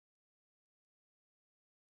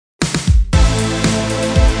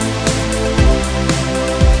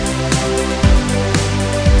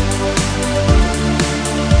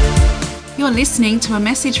You're listening to a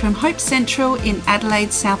message from Hope Central in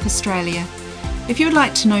Adelaide, South Australia. If you would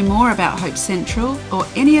like to know more about Hope Central or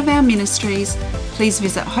any of our ministries, please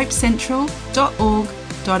visit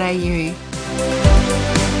hopecentral.org.au.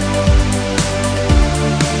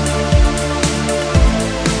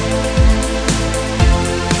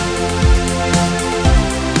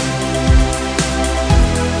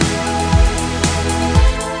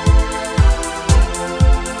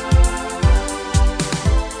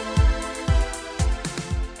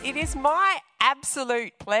 It is my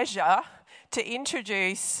absolute pleasure to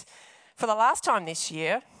introduce, for the last time this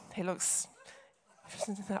year, he looks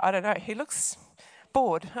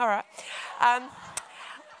bored. All right.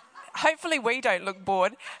 Hopefully we don't look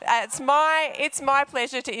bored. It's my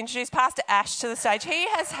pleasure to introduce Pastor Ash to the stage. He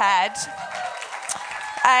has had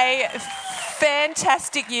a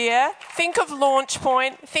fantastic year. Think of Launch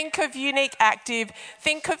Point, think of Unique Active,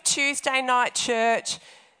 think of Tuesday Night Church.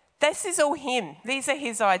 This is all him. These are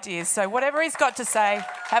his ideas. So whatever he's got to say,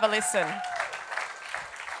 have a listen.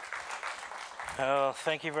 Oh,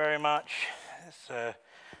 thank you very much. It's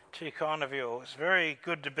too kind of you. It's very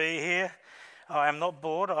good to be here. I am not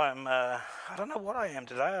bored. I don't know what I am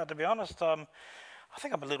today. To be honest, I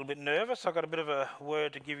think I'm a little bit nervous. I've got a bit of a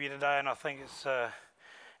word to give you today, and I think it's a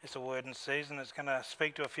word in season. It's going to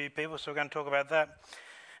speak to a few people, so we're going to talk about that.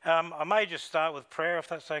 I may just start with prayer if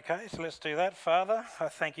that's okay, so let's do that. Father, I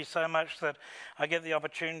thank you so much that I get the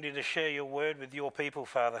opportunity to share your word with your people,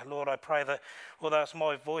 Father. Lord, I pray that although it's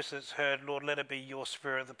my voice that's heard, Lord, let it be your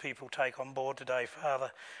spirit that people take on board today,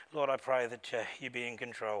 Father. Lord, I pray that you be in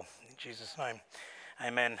control. In Jesus' name,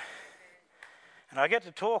 amen. And I get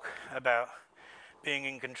to talk about being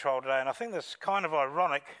in control today, and I think that's kind of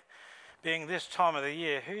ironic, being this time of the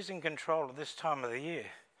year. Who's in control at this time of the year?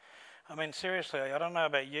 I mean, seriously, I don't know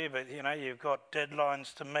about you, but, you've got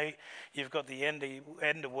deadlines to meet. You've got the end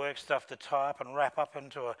of work stuff to tie up and wrap up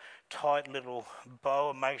into a tight little bow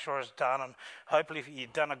and make sure it's done. And hopefully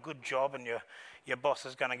you've done a good job and your boss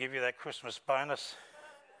is going to give you that Christmas bonus.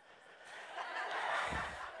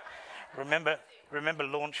 Remember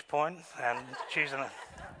Launch Point and choosing it.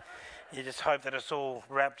 You just hope that it's all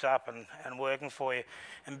wrapped up and working for you.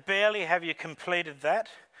 And barely have you completed that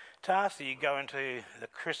task that you go into the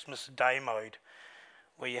Christmas day mode,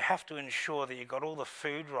 where you have to ensure that you've got all the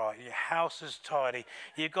food right, your house is tidy,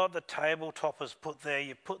 you've got the table toppers put there,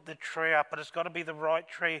 you put the tree up, but it's got to be the right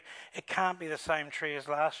tree. It can't be the same tree as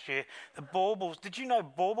last year. The baubles, did you know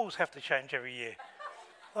baubles have to change every year?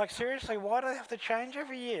 Like, seriously, why do they have to change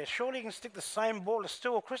every year? Surely you can stick the same bauble, it's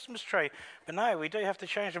still a Christmas tree. But no, we do have to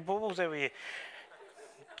change the baubles every year.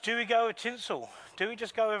 Do we go with tinsel? Do we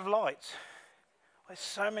just go with lights? There's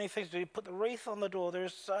so many things. Do you put the wreath on the door?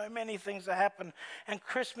 There's so many things that happen. And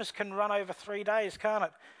Christmas can run over 3 days, can't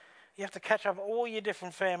it? You have to catch up all your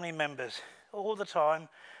different family members all the time,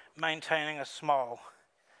 maintaining a smile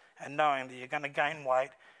and knowing that you're going to gain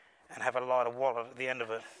weight and have a lighter wallet at the end of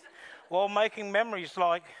it. While making memories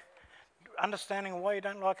like understanding why you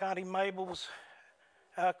don't like Auntie Mabel's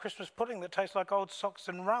Christmas pudding that tastes like old socks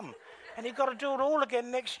and rum. And you've got to do it all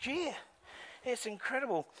again next year. It's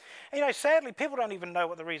incredible. Sadly, people don't even know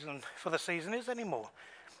what the reason for the season is anymore.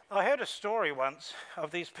 I heard a story once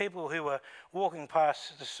of these people who were walking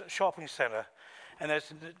past the shopping centre, and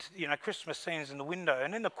there's Christmas scenes in the window,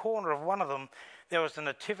 and in the corner of one of them there was the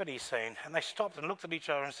nativity scene, and they stopped and looked at each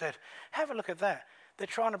other and said, "Have a look at that. They're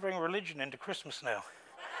trying to bring religion into Christmas now."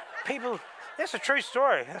 People, that's a true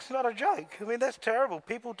story. That's not a joke. I mean, that's terrible.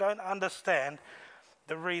 People don't understand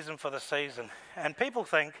the reason for the season, and people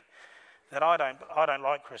think that I don't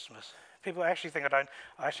like Christmas. People actually think I don't.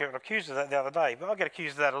 I actually got accused of that the other day, but I get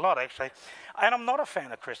accused of that a lot, actually. And I'm not a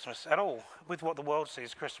fan of Christmas at all, with what the world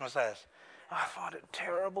sees Christmas as. I find it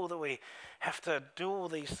terrible that we have to do all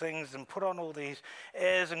these things and put on all these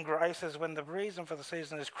airs and graces when the reason for the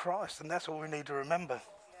season is Christ, and that's what we need to remember.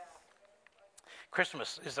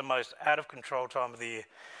 Christmas is the most out-of-control time of the year.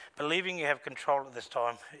 Believing you have control at this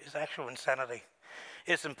time is actual insanity.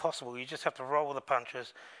 It's impossible. You just have to roll with the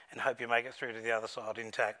punches and hope you make it through to the other side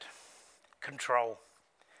intact. Control.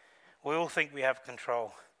 We all think we have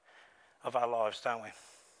control of our lives, don't we?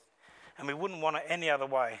 And we wouldn't want it any other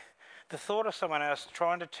way. The thought of someone else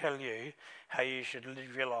trying to tell you how you should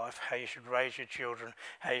live your life, how you should raise your children,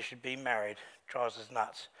 how you should be married, drives us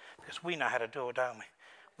nuts. Because we know how to do it, don't we?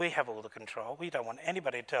 We have all the control. We don't want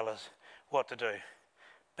anybody to tell us what to do.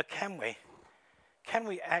 But can we? Can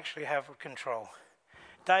we actually have control?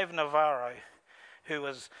 Dave Navarro, who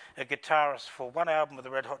was a guitarist for one album with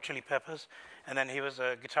the Red Hot Chili Peppers, and then he was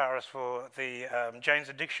a guitarist for the Jane's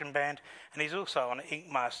Addiction band, and he's also on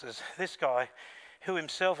Ink Masters. This guy, who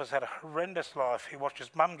himself has had a horrendous life. He watched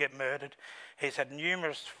his mum get murdered. He's had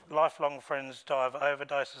numerous lifelong friends die of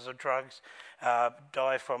overdoses of drugs,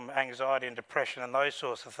 die from anxiety and depression and those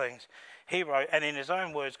sorts of things. He wrote, and in his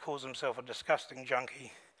own words, calls himself a disgusting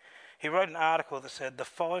junkie. He wrote an article that said, "The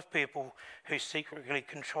 5 people who secretly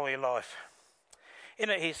control your life." In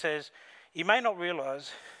it he says,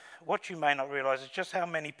 what you may not realise is just how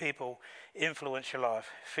many people influence your life,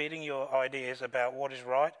 feeding your ideas about what is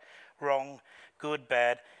right, wrong, good,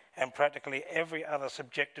 bad, and practically every other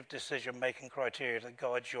subjective decision-making criteria that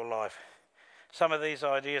guides your life. Some of these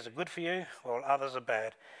ideas are good for you, while others are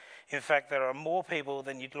bad. In fact, there are more people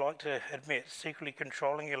than you'd like to admit secretly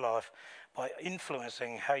controlling your life by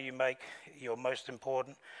influencing how you make your most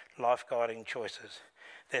important life-guiding choices.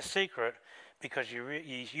 They're secret because you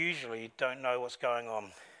usually don't know what's going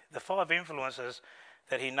on. The 5 influences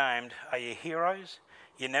that he named are your heroes,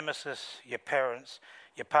 your nemesis, your parents,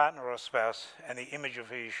 your partner or spouse, and the image of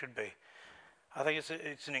who you should be. I think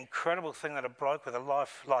it's an incredible thing that a bloke with a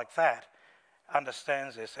life like that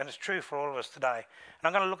understands this, and it's true for all of us today. And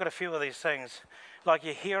I'm going to look at a few of these things, like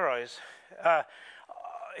your heroes.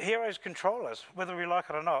 Heroes control us, whether we like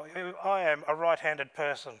it or not. I am a right-handed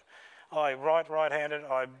person. I write right-handed,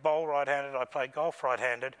 I bowl right-handed, I play golf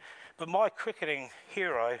right-handed, but my cricketing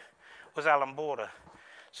hero was Alan Border.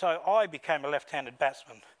 So I became a left-handed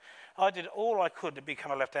batsman. I did all I could to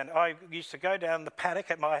become a left-hander. I used to go down the paddock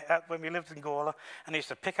when we lived in Gawler, and I used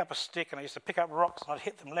to pick up a stick and I used to pick up rocks and I'd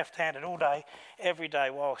hit them left-handed all day, every day,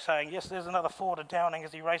 while saying, "Yes, there's another 4 to Downing,"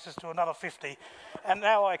 as he races to another 50. And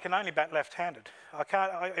now I can only bat left-handed.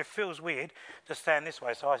 It feels weird to stand this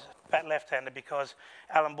way, so I bat left-handed because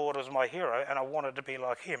Alan Border was my hero and I wanted to be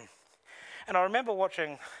like him. And I remember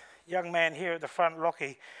watching a young man here at the front,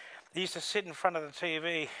 Lockie. He used to sit in front of the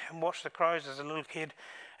TV and watch the Crows as a little kid,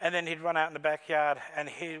 and then he'd run out in the backyard and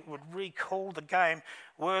he would recall the game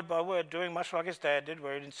word by word, doing much like his dad did,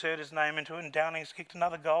 where he'd insert his name into it, and Downing's kicked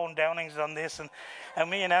another goal and Downing's done this. And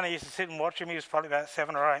me and Anna used to sit and watch him. He was probably about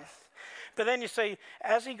 7 or 8. But then you see,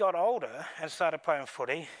 as he got older and started playing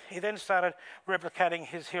footy, he then started replicating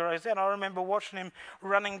his heroes. Then I remember watching him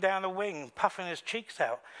running down the wing, puffing his cheeks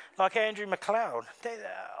out, like Andrew McLeod,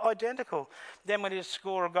 identical. Then when he'd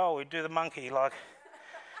score a goal, he'd do the monkey, like,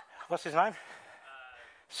 what's his name?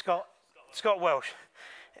 Scott Welsh.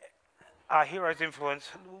 Our heroes' influence,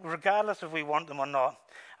 regardless if we want them or not,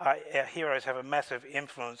 our heroes have a massive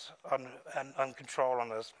influence and control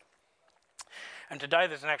on us. And today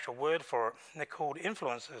there's an actual word for it, and they're called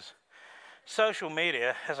influencers. Social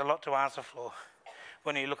media has a lot to answer for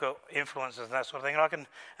when you look at influencers and that sort of thing.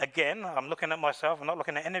 And I'm looking at myself, I'm not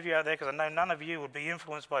looking at any of you out there because I know none of you would be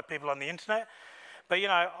influenced by people on the internet. But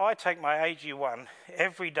I take my AG1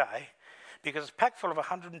 every day because it's packed full of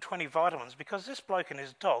 120 vitamins, because this bloke and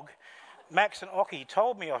his dog, Max and Ockie,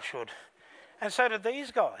 told me I should. And so did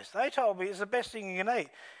these guys. They told me it's the best thing you can eat.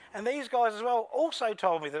 And these guys as well also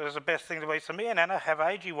told me that it was the best thing to eat. So me and Anna have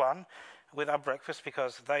AG1 with our breakfast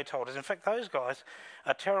because they told us. In fact, those guys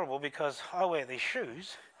are terrible because I wear these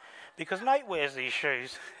shoes, because Nate wears these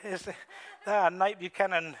shoes. They are Nate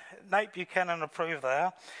Buchanan approved, they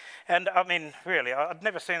are. And I mean, really, I'd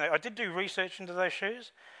never seen that. I did do research into those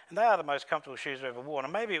shoes, and they are the most comfortable shoes I've ever worn.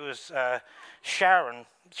 And maybe it was Sharon.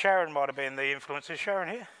 Sharon might have been the influencer. Is Sharon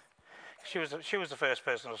here? She was the first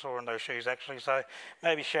person I saw in those shoes, actually, so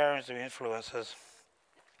maybe Sharon's the influencers.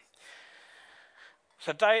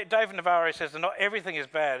 So David Navarro says that not everything is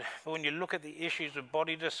bad, but when you look at the issues of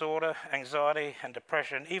body disorder, anxiety and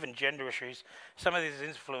depression, even gender issues, some of these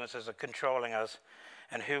influences are controlling us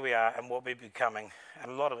and who we are and what we're becoming,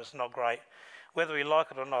 and a lot of it's not great. Whether we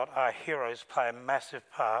like it or not, our heroes play a massive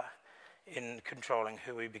part in controlling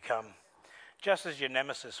who we become, just as your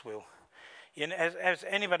nemesis will. Has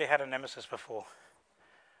anybody had a nemesis before?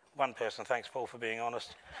 One person. Thanks, Paul, for being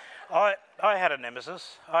honest. I had a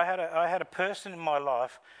nemesis. I had a person in my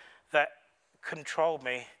life that controlled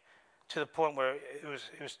me to the point where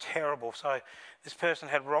it was terrible. So this person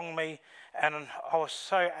had wronged me, and I was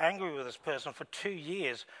so angry with this person for 2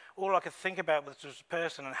 years. All I could think about was this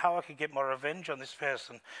person and how I could get my revenge on this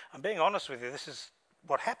person. I'm being honest with you. This is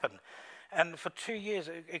what happened. And for 2 years,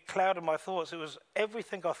 it clouded my thoughts. It was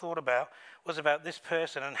everything I thought about was about this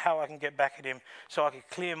person and how I can get back at him so I could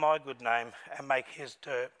clear my good name and make his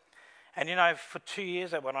dirt. And for 2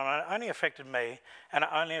 years that went on, it only affected me and it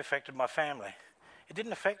only affected my family. It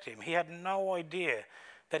didn't affect him. He had no idea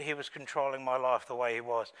that he was controlling my life the way he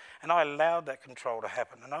was. And I allowed that control to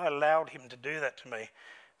happen. And I allowed him to do that to me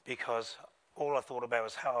because all I thought about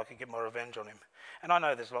was how I could get my revenge on him. And I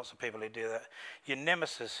know there's lots of people who do that. Your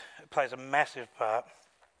nemesis plays a massive part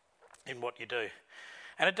in what you do.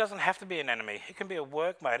 And it doesn't have to be an enemy. It can be a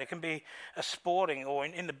workmate. It can be a sporting or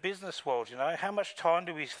in the business world, you know. How much time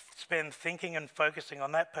do we spend thinking and focusing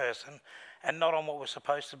on that person and not on what we're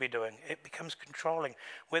supposed to be doing? It becomes controlling.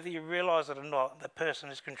 Whether you realise it or not, the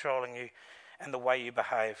person is controlling you and the way you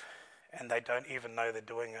behave, and they don't even know they're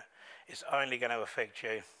doing it. It's only going to affect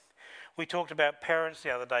you. We talked about parents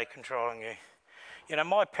the other day controlling you. You know,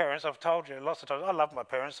 my parents, I've told you lots of times, I love my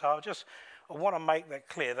parents, so I want to make that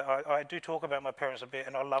clear that I do talk about my parents a bit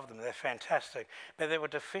and I love them, they're fantastic. But there were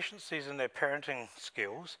deficiencies in their parenting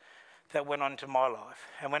skills that went on to my life.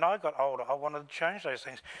 And when I got older, I wanted to change those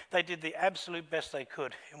things. They did the absolute best they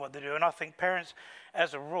could in what they do. And I think parents,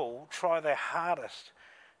 as a rule, try their hardest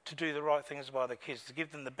to do the right things by their kids, to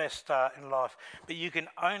give them the best start in life. But you can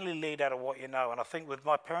only lead out of what you know. And I think with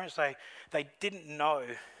my parents, they didn't know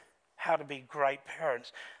how to be great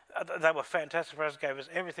parents. They were fantastic for us, gave us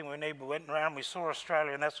everything we need. We went around, we saw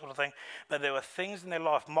Australia and that sort of thing. But there were things in their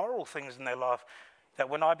life, moral things in their life, that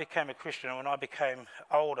when I became a Christian and when I became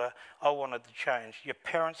older, I wanted to change. Your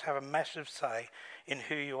parents have a massive say in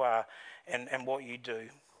who you are and what you do.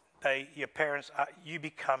 You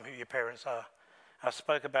become who your parents are. I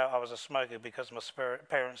spoke about I was a smoker because my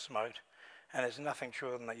parents smoked. And there's nothing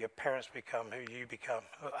truer than that. Your parents become who you become,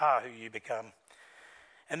 or are who you become.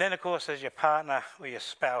 And then, of course, there's your partner or your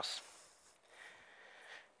spouse.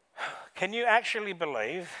 Can you actually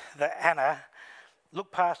believe that Anna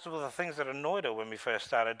looked past all the things that annoyed her when we first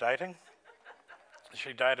started dating?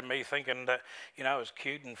 She dated me thinking that, you know, it was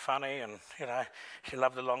cute and funny and, you know, she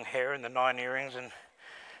loved the long hair and the 9 earrings and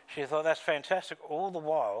she thought, that's fantastic. All the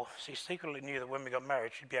while, she secretly knew that when we got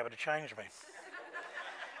married, she'd be able to change me.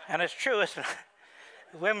 And it's true, isn't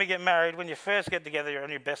it? When we get married, when you first get together, you're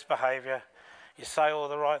on your best behaviour. You say all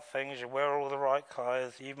the right things, you wear all the right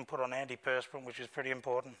clothes, you even put on antiperspirant, which is pretty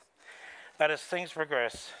important. But as things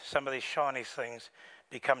progress, some of these shiny things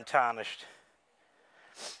become tarnished.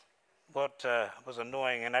 What was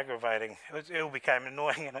annoying and aggravating, it all became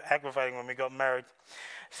annoying and aggravating when we got married.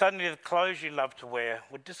 Suddenly the clothes you loved to wear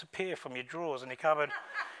would disappear from your drawers in your cupboard,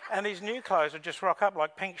 and these new clothes would just rock up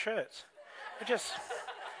like pink shirts. Would just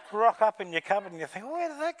rock up in your cupboard and you think, where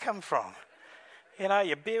did that come from? You know,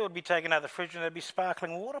 your beer would be taken out of the fridge and there'd be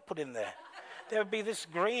sparkling water put in there. There would be this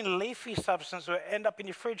green leafy substance that would end up in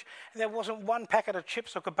your fridge and there wasn't one packet of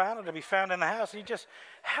chips or Cabana to be found in the house. And you just,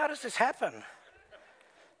 how does this happen?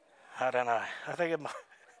 I don't know. I think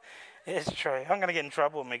it's true. I'm going to get in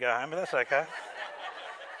trouble when we go home, but that's okay.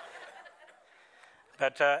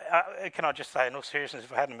 But can I just say, in all seriousness,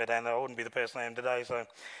 if I hadn't met Anna, I wouldn't be the person I am today. So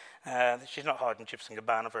she's not hiding chips and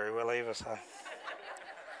Cabana very well either. So.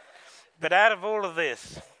 But out of all of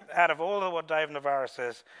this, out of all of what Dave Navarro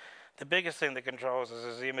says, the biggest thing that controls us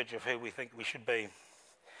is the image of who we think we should be.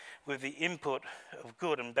 With the input of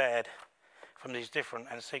good and bad from these different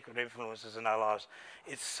and secret influences in our lives,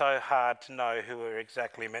 it's so hard to know who we're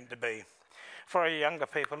exactly meant to be. For our younger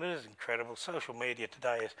people, it is incredible. Social media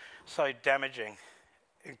today is so damaging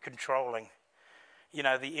and controlling. You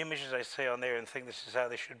know, the images they see on there and think this is how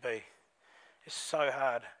they should be. It's so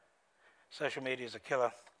hard. Social media is a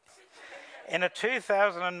killer. In a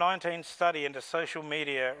 2019 study into social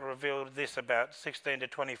media revealed this about 16 to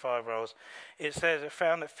 25-year-olds. It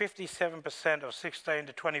found that 57% of 16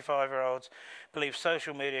 to 25-year-olds believe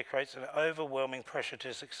social media creates an overwhelming pressure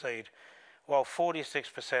to succeed, while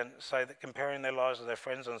 46% say that comparing their lives with their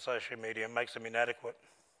friends on social media makes them inadequate.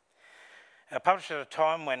 Published at a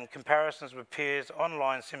time when comparisons with peers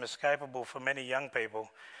online seem escapable for many young people,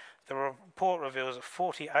 the report reveals that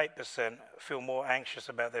 48% feel more anxious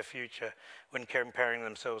about their future when comparing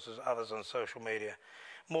themselves with others on social media.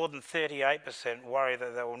 More than 38% worry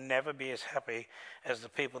that they will never be as happy as the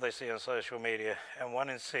people they see on social media, and 1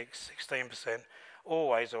 in 6, 16%,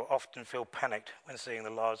 always or often feel panicked when seeing the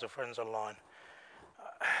lives of friends online.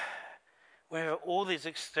 We have all these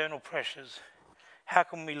external pressures. How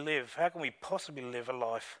can we possibly live a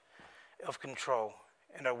life of control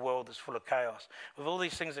in a world that's full of chaos? With all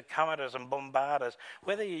these things that come at us and bombard us,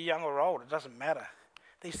 whether you're young or old, it doesn't matter.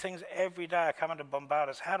 These things every day are coming to bombard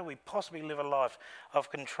us. How do we possibly live a life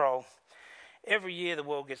of control? Every year the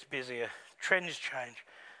world gets busier. Trends change.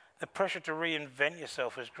 The pressure to reinvent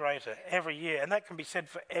yourself is greater every year, and that can be said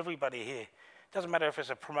for everybody here. It doesn't matter if it's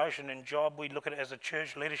a promotion in job. We look at it as a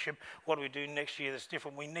church leadership. What do we do next year that's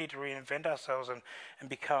different? We need to reinvent ourselves and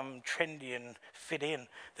become trendy and fit in.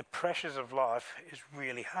 The pressures of life is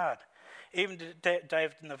really hard. Even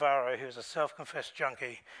Dave Navarro, who is a self-confessed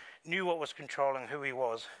junkie, knew what was controlling who he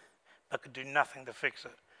was, but could do nothing to fix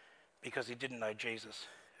it because he didn't know Jesus.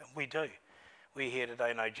 And we do. We here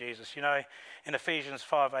today know Jesus. You know, in Ephesians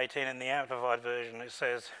 5:18 in the Amplified Version, it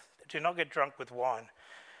says, "Do not get drunk with wine,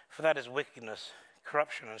 for that is wickedness,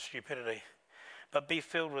 corruption and stupidity. But be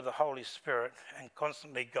filled with the Holy Spirit and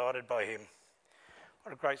constantly guided by him.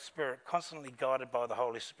 What a great spirit, constantly guided by the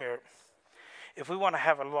Holy Spirit. If we want to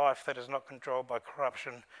have a life that is not controlled by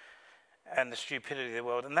corruption and the stupidity of the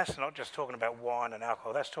world, and that's not just talking about wine and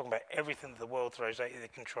alcohol, that's talking about everything that the world throws at you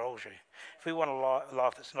that controls you. If we want a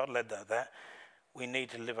life that's not led to that, we need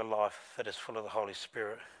to live a life that is full of the Holy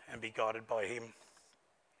Spirit and be guided by him.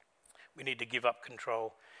 We need to give up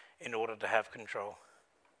control in order to have control.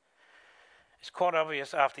 It's quite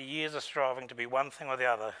obvious after years of striving to be one thing or the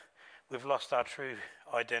other, we've lost our true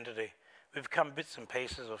identity. We've become bits and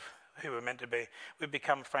pieces of who we're meant to be. We've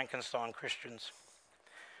become Frankenstein Christians.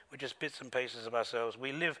 We're just bits and pieces of ourselves.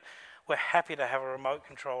 We're happy to have a remote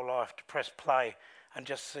control life, to press play and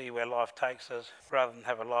just see where life takes us rather than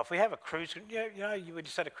have a life. We have a cruise, when you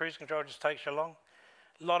said a cruise control just takes you along.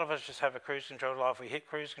 A lot of us just have a cruise control life. We hit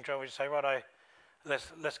cruise control, we just say, righto,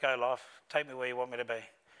 let's go life. Take me where you want me to be.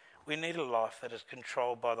 We need a life that is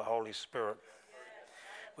controlled by the Holy Spirit.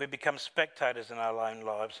 We become spectators in our own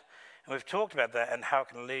lives. And we've talked about that and how it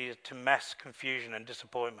can lead to mass confusion and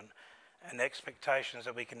disappointment and expectations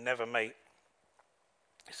that we can never meet.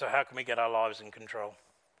 So how can we get our lives in control?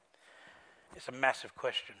 It's a massive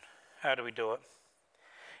question. How do we do it?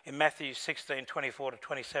 In Matthew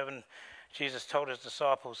 16:24-27, Jesus told his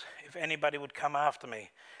disciples, if anybody would come after me,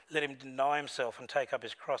 let him deny himself and take up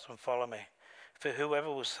his cross and follow me. For whoever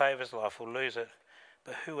will save his life will lose it,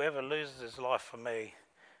 but whoever loses his life for me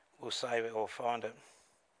will save it or find it.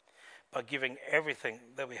 By giving everything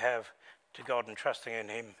that we have to God and trusting in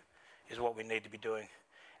him is what we need to be doing.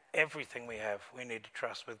 Everything we have, we need to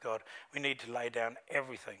trust with God. We need to lay down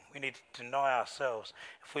everything. We need to deny ourselves.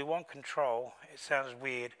 If we want control, it sounds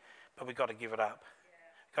weird, but we've got to give it up.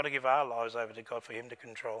 We've got to give our lives over to God for him to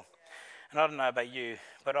control. And I don't know about you,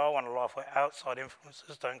 but I want a life where outside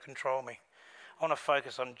influences don't control me. I want to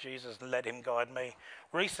focus on Jesus and let him guide me.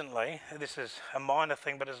 Recently, this is a minor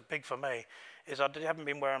thing, but it's big for me, is I haven't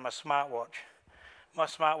been wearing my smartwatch. My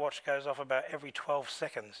smartwatch goes off about every 12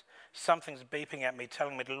 seconds. Something's beeping at me,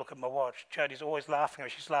 telling me to look at my watch. Jodie's always laughing at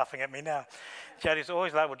me. She's laughing at me now. Jodie's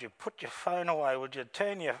always like, would you put your phone away? Would you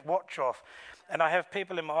turn your watch off? And I have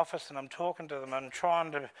people in my office and I'm talking to them and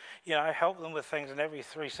trying to, help them with things. And every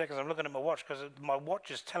 3 seconds I'm looking at my watch because my watch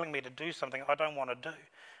is telling me to do something I don't want to do.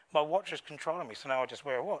 My watch is controlling me, so now I just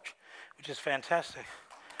wear a watch, which is fantastic.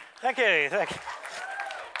 Thank you.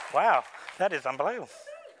 Wow, that is unbelievable.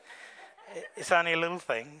 It's only a little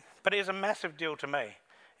thing, but it is a massive deal to me.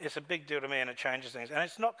 It's a big deal to me and it changes things. And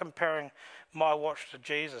it's not comparing my watch to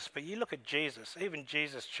Jesus, but you look at Jesus. Even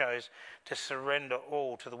Jesus chose to surrender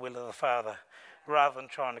all to the will of the Father rather than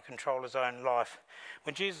trying to control his own life.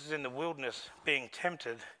 When Jesus was in the wilderness being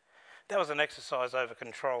tempted, that was an exercise over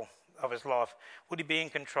control of his life. Would he be in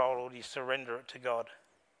control or would he surrender it to God?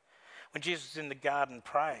 When Jesus was in the garden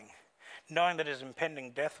praying, knowing that his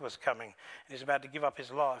impending death was coming and he was about to give up his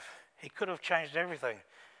life, he could have changed everything.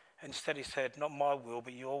 Instead he said, not my will,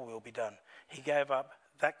 but your will be done. He gave up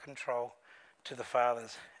that control to the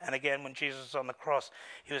Father's. And again, when Jesus was on the cross,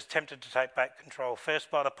 he was tempted to take back control. First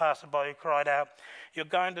by the passerby who cried out, you're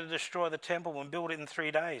going to destroy the temple and build it in 3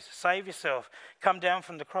 days. Save yourself. Come down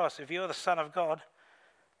from the cross. If you're the Son of God.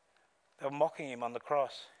 They were mocking him on the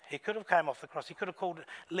cross. He could have come off the cross. He could have called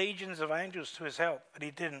legions of angels to his help, but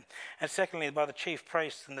he didn't. And secondly, by the chief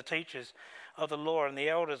priests and the teachers of the law and the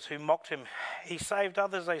elders who mocked him. He saved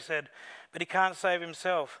others, they said, but he can't save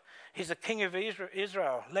himself. He's the king of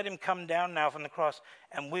Israel. Let him come down now from the cross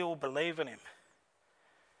and we will believe in him.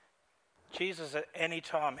 Jesus at any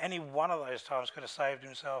time, any one of those times could have saved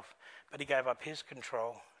himself, but he gave up his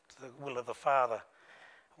control to the will of the Father.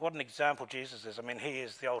 What an example Jesus is. I mean, he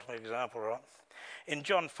is the ultimate example, right? In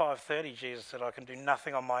John 5:30, Jesus said, I can do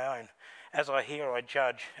nothing on my own. As I hear, I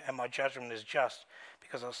judge, and my judgment is just,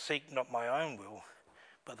 because I seek not my own will,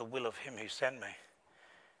 but the will of him who sent me.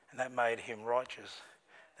 And that made him righteous.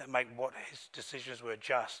 That made what his decisions were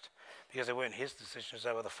just, because they weren't his decisions,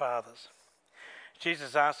 they were the Father's.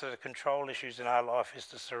 Jesus' answer to control issues in our life is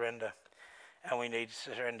to surrender. And we need to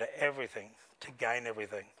surrender everything to gain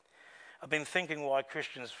everything. I've been thinking why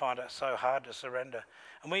Christians find it so hard to surrender.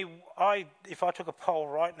 And if I took a poll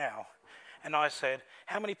right now and I said,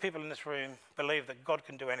 how many people in this room believe that God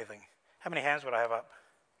can do anything? How many hands would I have up?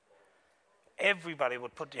 Everybody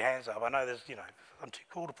would put your hands up. I know I'm too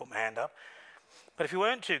cool to put my hand up. But if you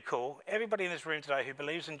weren't too cool, everybody in this room today who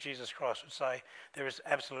believes in Jesus Christ would say there is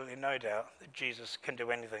absolutely no doubt that Jesus can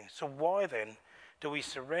do anything. So why then do we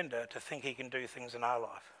surrender to think he can do things in our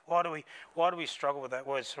life? Why do we struggle with that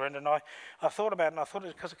word surrender? And I thought about it, and I thought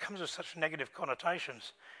it's because it comes with such negative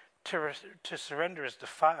connotations. To surrender is to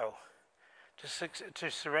fail.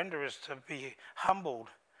 To surrender is to be humbled.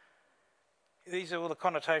 These are all the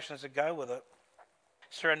connotations that go with it.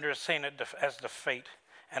 Surrender is seen as defeat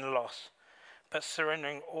and loss. But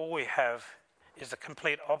surrendering all we have is the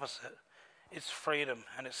complete opposite. It's freedom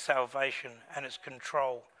and it's salvation and it's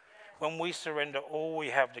control. When we surrender all we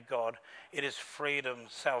have to God, it is freedom,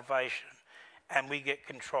 salvation, and we get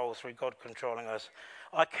control through God controlling us.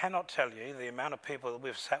 I cannot tell you the amount of people that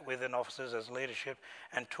we've sat with in offices as leadership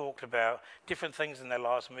and talked about different things in their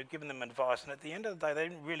lives, and we've given them advice, and at the end of the day they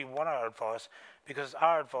didn't really want our advice, because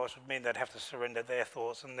our advice would mean they'd have to surrender their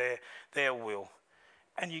thoughts and their will.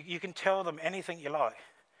 And you can tell them anything you like.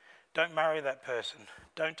 Don't marry that person.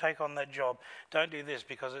 Don't take on that job. Don't do this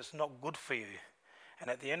because it's not good for you. And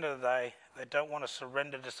at the end of the day, they don't want to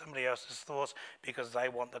surrender to somebody else's thoughts because they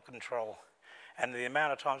want the control. And the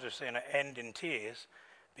amount of times we've seen it end in tears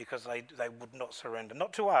because they would not surrender.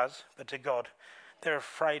 Not to us, but to God. They're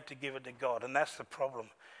afraid to give it to God, and that's the problem.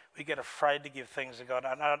 We get afraid to give things to God,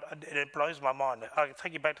 and it blows my mind. I can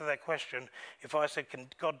take you back to that question. If I said, can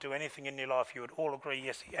God do anything in your life? You would all agree,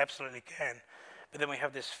 yes, he absolutely can. But then we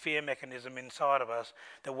have this fear mechanism inside of us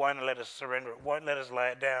that won't let us surrender it, won't let us lay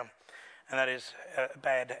it down. And that is a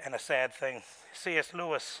bad and a sad thing. C.S.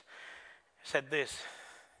 Lewis said this: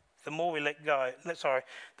 the more we let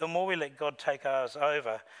God take ours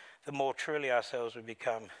over, the more truly ourselves we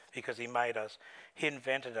become, because he made us. He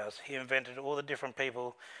invented us. He invented all the different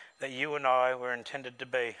people that you and I were intended to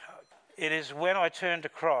be. It is when I turn to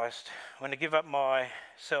Christ, when I give up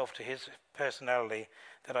myself to his personality,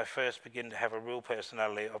 that I first begin to have a real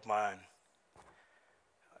personality of my own.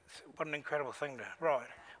 What an incredible thing to write.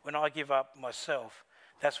 When I give up myself,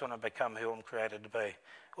 that's when I become who I'm created to be.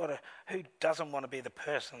 Who doesn't want to be the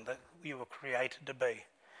person that you were created to be?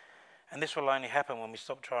 And this will only happen when we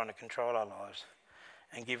stop trying to control our lives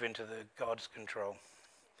and give into God's control.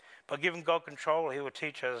 By giving God control, he will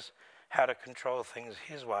teach us how to control things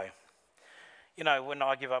his way. You know, when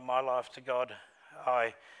I give up my life to God,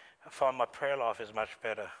 I find my prayer life is much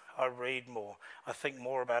better. I read more. I think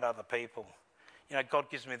more about other people. You know, God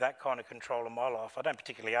gives me that kind of control in my life. I don't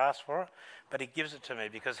particularly ask for it, but he gives it to me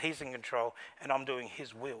because he's in control and I'm doing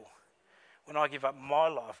his will. When I give up my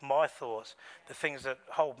life, my thoughts, the things that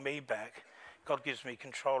hold me back, God gives me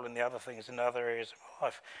control in the other things, in other areas of my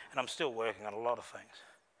life. And I'm still working on a lot of things.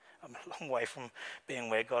 I'm a long way from being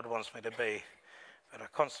where God wants me to be, but I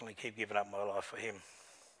constantly keep giving up my life for him.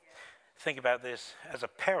 Think about this. As a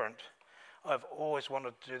parent, I've always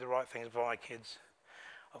wanted to do the right things for my kids.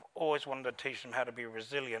 I've always wanted to teach them how to be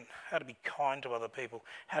resilient, how to be kind to other people,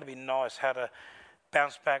 how to be nice, how to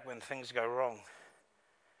bounce back when things go wrong.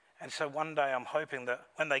 And so one day I'm hoping that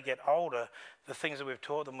when they get older, the things that we've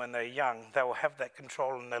taught them when they're young, they will have that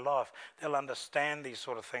control in their life. They'll understand these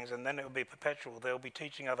sort of things, and then it will be perpetual. They'll be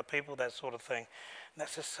teaching other people that sort of thing. And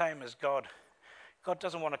that's the same as God. God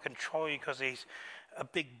doesn't want to control you because he's a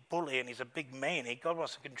big bully and he's a big meanie. God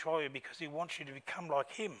wants to control you because he wants you to become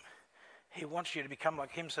like him. He wants you to become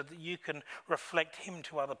like him so that you can reflect him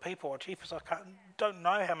to other people. Jeepers, don't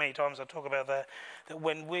know how many times I talk about that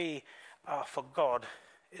when we are for God,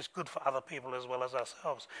 it's good for other people as well as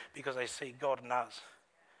ourselves because they see God in us,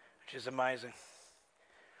 which is amazing.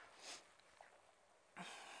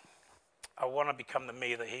 I want to become the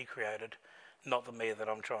me that he created, not the me that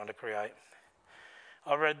I'm trying to create.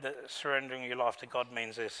 I read that surrendering your life to God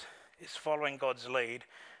means this. It's following God's lead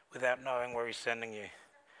without knowing where he's sending you.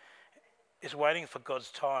 It's waiting for God's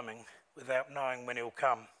timing without knowing when he'll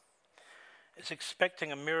come. It's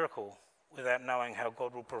expecting a miracle without knowing how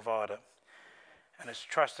God will provide it. And it's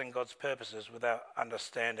trusting God's purposes without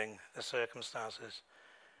understanding the circumstances.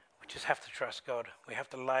 We just have to trust God. We have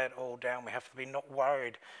to lay it all down. We have to be not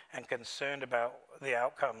worried and concerned about the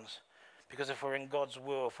outcomes. Because if we're in God's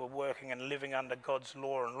will, if we're working and living under God's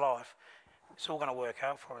law and life, it's all going to work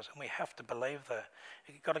out for us, and we have to believe that.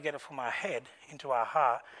 You've got to get it from our head into our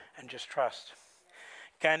heart and just trust.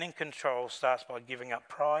 Gaining control starts by giving up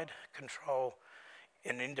pride, control,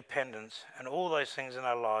 and independence, and all those things in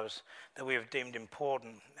our lives that we have deemed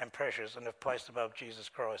important and precious and have placed above Jesus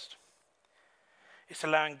Christ. It's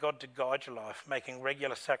allowing God to guide your life, making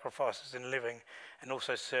regular sacrifices in living and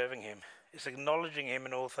also serving him. It's acknowledging him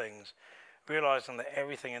in all things, realizing that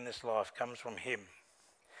everything in this life comes from him.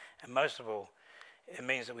 And most of all, it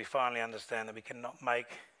means that we finally understand that we cannot make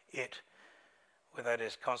it without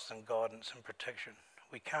his constant guidance and protection.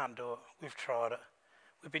 We can't do it. We've tried it.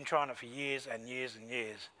 We've been trying it for years and years and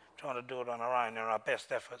years, trying to do it on our own in our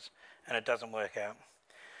best efforts, and it doesn't work out.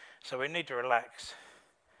 So we need to relax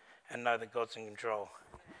and know that God's in control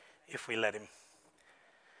if we let him.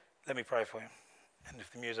 Let me pray for you. And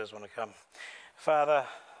if the musos want to come. Father,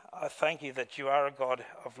 I thank you that you are a God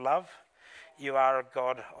of love. You are a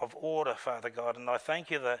God of order, Father God. And I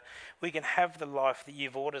thank you that we can have the life that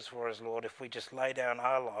you've ordered for us, Lord, if we just lay down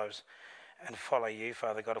our lives and follow you,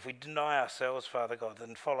 Father God. If we deny ourselves, Father God,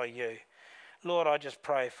 then follow you. Lord, I just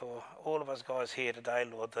pray for all of us guys here today,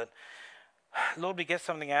 Lord, that, Lord, we get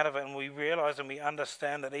something out of it and we realise and we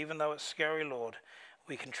understand that even though it's scary, Lord,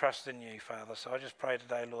 we can trust in you, Father. So I just pray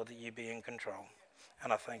today, Lord, that you be in control.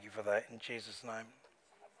 And I thank you for that in Jesus' name.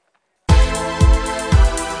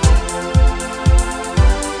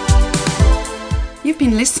 You've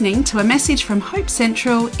been listening to a message from Hope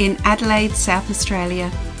Central in Adelaide, South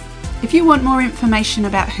Australia. If you want more information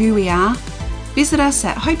about who we are, visit us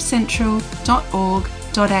at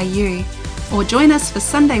hopecentral.org.au or join us for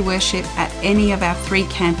Sunday worship at any of our 3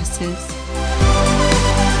 campuses.